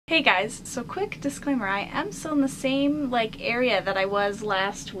Hey guys, so quick disclaimer, I am still in the same area that I was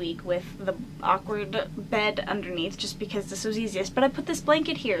last week with the awkward bed underneath just because this was easiest, but I put this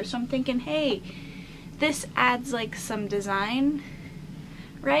blanket here, so I'm thinking, hey, this adds some design,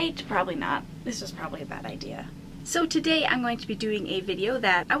 right? Probably not. This was probably a bad idea. So today I'm going to be doing a video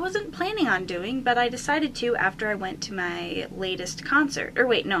that I wasn't planning on doing, but I decided to after I went to my latest concert. Or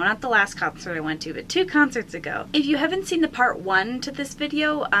wait, no, not the last concert I went to, but 2 concerts ago. If you haven't seen the part 1 to this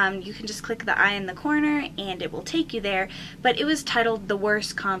video, you can just click the I in the corner and it will take you there. But it was titled The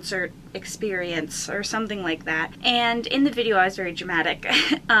Worst Concert Experience or something like that. And in the video I was very dramatic.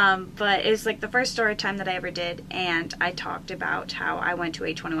 But it was the first story time that I ever did, and I talked about how I went to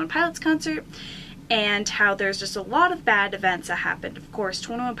a 21 Pilots concert and how there's just a lot of bad events that happened. Of course,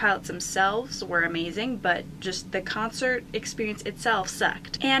 21 Pilots themselves were amazing, but just the concert experience itself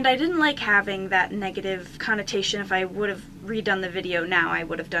sucked. And I didn't like having that negative connotation. If I would have redone the video now, I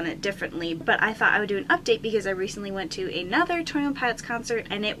would have done it differently, but I thought I would do an update because I recently went to another 21 Pilots concert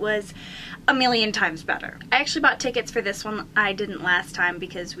and it was a million times better. I actually bought tickets for this one. I didn't last time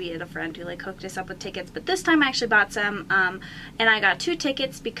because we had a friend who hooked us up with tickets, but this time I actually bought some, and I got 2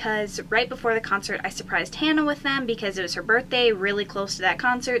 tickets because right before the concert I surprised Hannah with them because it was her birthday really close to that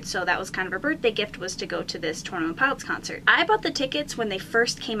concert, so that was kind of her birthday gift, was to go to this 21 Pilots concert. I bought the tickets when they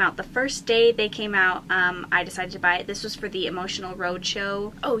first came out. The first day they came out, I decided to buy it. This was for the Emotional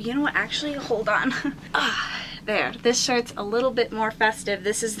Roadshow. Oh, you know what? Actually, hold on. There. This shirt's a little bit more festive.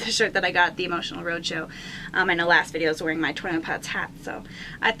 This is the shirt that I got at the Emotional Roadshow. I know last video I was wearing my 21 Pilots hat, so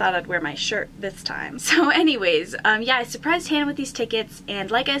I thought I'd wear my shirt this time. So anyways, yeah, I surprised Hannah with these tickets,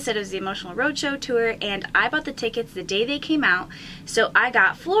 and like I said, it was the Emotional Roadshow tour, and I bought the tickets the day they came out, so I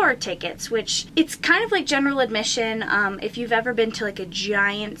got floor tickets, which it's kind of like general admission. If you've ever been to a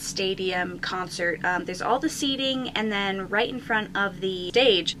giant stadium concert, there's all the seating, and then right in front of the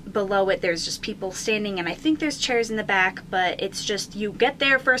stage, below it, there's just people standing, and I think there's chairs in the back, but it's just you get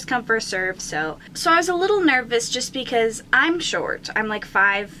there first come first serve. So I was a little nervous just because I'm short. I'm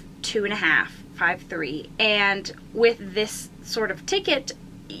 5'2.5", 5'3", and with this sort of ticket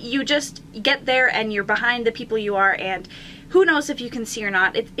you just get there and you're behind the people you are, and who knows if you can see or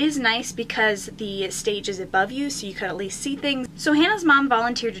not. It is nice because the stage is above you, so you could at least see things. So Hannah's mom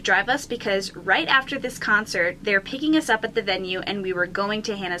volunteered to drive us because right after this concert, they're picking us up at the venue and we were going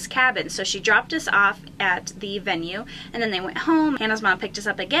to Hannah's cabin. So she dropped us off at the venue and then they went home. Hannah's mom picked us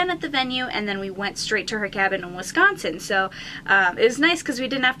up again at the venue and then we went straight to her cabin in Wisconsin. So it was nice because we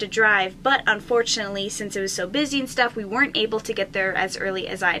didn't have to drive, but unfortunately, since it was so busy and stuff, we weren't able to get there as early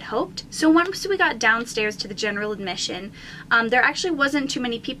as I had hoped. So once we got downstairs to the general admission, there actually wasn't too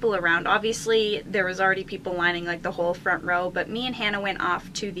many people around. Obviously, there was already people lining the whole front row, but me and Hannah went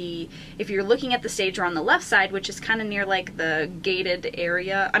off to the, if you're looking at the stage, we're on the left side, which is kind of near the gated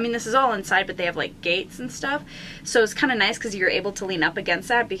area. I mean, this is all inside, but they have gates and stuff. So it's kind of nice because you're able to lean up against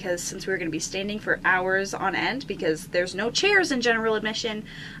that, because since we were going to be standing for hours on end because there's no chairs in general admission,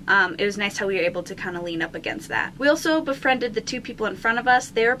 it was nice how we were able to kind of lean up against that. We also befriended the 2 people in front of us.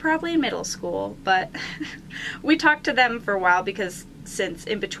 They were probably in middle school, but we talked to them for a while because since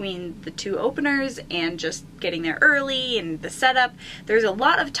in between the 2 openers and just getting there early and the setup, there's a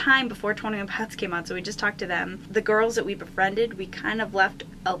lot of time before 21 Pilots came out, so we just talked to them. The girls that we befriended, we kind of left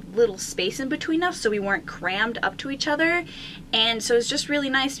a little space in between us so we weren't crammed up to each other, and so it's just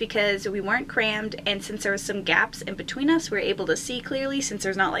really nice because we weren't crammed, and since there was some gaps in between us, we were able to see clearly since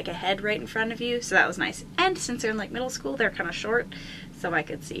there's not a head right in front of you, so that was nice. And since they're in middle school, they're kind of short, so I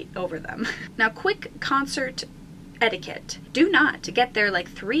could see over them. Now, quick concert etiquette. Do not get there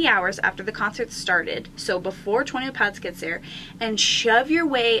 3 hours after the concert started, so before 21 Pilots gets there, and shove your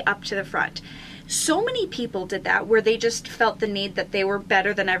way up to the front. So many people did that where they just felt the need that they were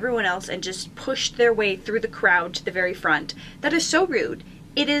better than everyone else and just pushed their way through the crowd to the very front. That is so rude.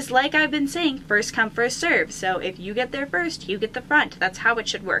 It is like I've been saying, first come first serve, so if you get there first, you get the front. That's how it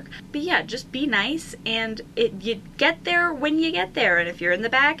should work. But yeah, just be nice, and you get there when you get there, and if you're in the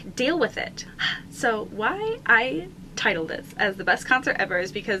back, deal with it. So why I titled this as the best concert ever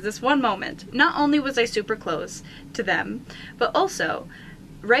is because this one moment, not only was I super close to them, but also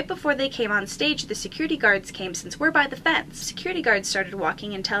right before they came on stage, the security guards came. Since we're by the fence, security guards started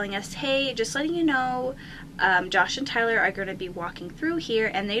walking and telling us, hey, just letting you know, Josh and Tyler are going to be walking through here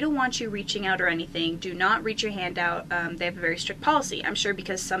and they don't want you reaching out or anything. Do not reach your hand out. They have a very strict policy. I'm sure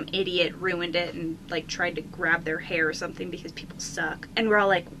because some idiot ruined it and tried to grab their hair or something because people suck. And we're all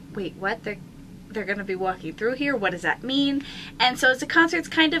like, wait, what? They're going to be walking through here? What does that mean? And so as the concert's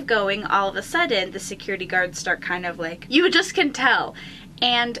kind of going, all of a sudden the security guards start kind of you just can tell.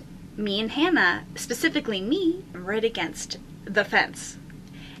 And me and Hannah, specifically me, I'm right against the fence.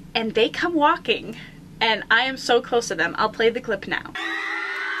 and they come walking, and I am so close to them. I'll play the clip now.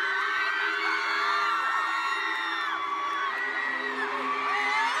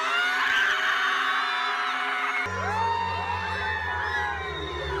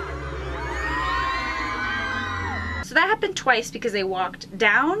 So that happened twice because they walked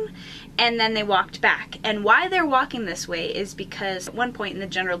down and then they walked back. And why they're walking this way is because at one point in the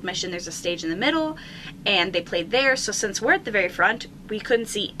general admission there's a stage in the middle and they played there. So since we're at the very front, we couldn't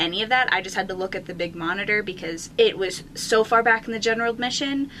see any of that. I just had to look at the big monitor because it was so far back in the general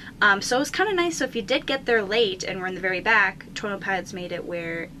admission. So it was kind of nice. So if you did get there late and were in the very back, TonoPads made it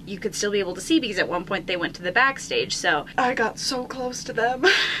where you could still be able to see, because at one point they went to the backstage. So I got so close to them.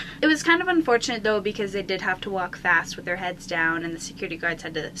 It was kind of unfortunate though, because they did have to walk fast with their heads down and the security guards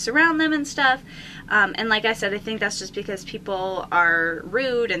had to surround them and stuff. And like I said, I think that's just because people are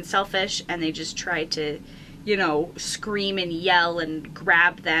rude and selfish and they just try to, you know, scream and yell and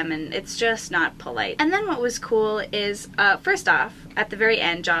grab them, and it's just not polite. And then what was cool is, first off, at the very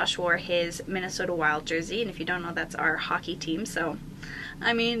end, Josh wore his Minnesota Wild jersey, and if you don't know, that's our hockey team, so,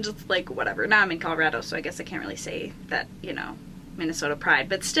 I mean, just like, whatever. Now I'm in Colorado, so I guess I can't really say that, you know, Minnesota pride,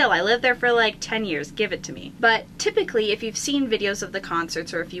 but still, I lived there for like 10 years, give it to me. But typically, if you've seen videos of the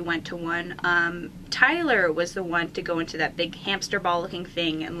concerts or if you went to one, Tyler was the one to go into that big hamster ball looking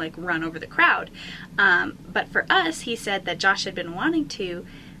thing and like run over the crowd. But for us, he said that Josh had been wanting to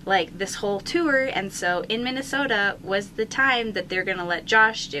like this whole tour, and so in Minnesota was the time that they're gonna let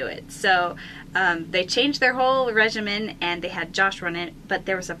Josh do it. So they changed their whole regimen and they had Josh run it, but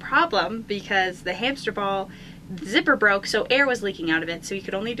there was a problem because the hamster ball zipper broke, so air was leaking out of it, so you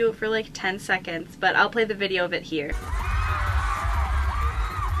could only do it for like 10 seconds, but I'll play the video of it here.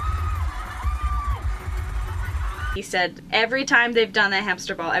 He said every time they've done that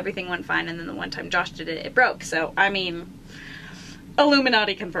hamster ball, everything went fine, and then the one time Josh did it, it broke. So, I mean,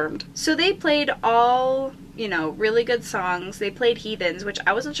 Illuminati confirmed. So they played all, you know, really good songs. They played Heathens, which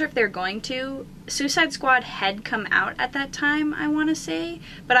I wasn't sure if they were going to. Suicide Squad had come out at that time, I want to say,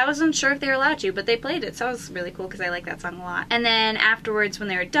 but I wasn't sure if they were allowed to, but they played it, so it was really cool because I like that song a lot. And then afterwards, when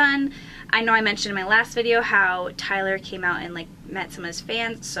they were done, I know I mentioned in my last video how Tyler came out and like met some of his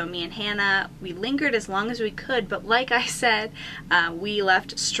fans, so me and Hannah, we lingered as long as we could, but like I said, we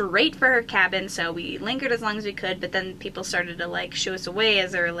left straight for her cabin, so we lingered as long as we could, but then people started to like shoo us away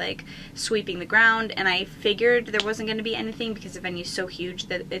as they were like sweeping the ground, and I figured there wasn't going to be anything because the venue's so huge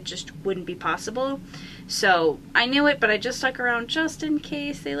that it just wouldn't be possible. So I knew it, but I just stuck around just in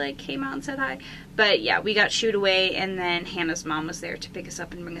case they like came out and said hi. But yeah, we got shooed away, and then Hannah's mom was there to pick us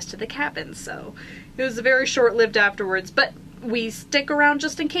up and bring us to the cabin, so it was very short-lived afterwards, but we stick around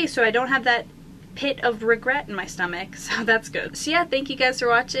just in case so I don't have that pit of regret in my stomach, so that's good. So yeah, thank you guys for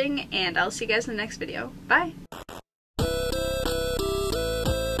watching, and I'll see you guys in the next video. Bye!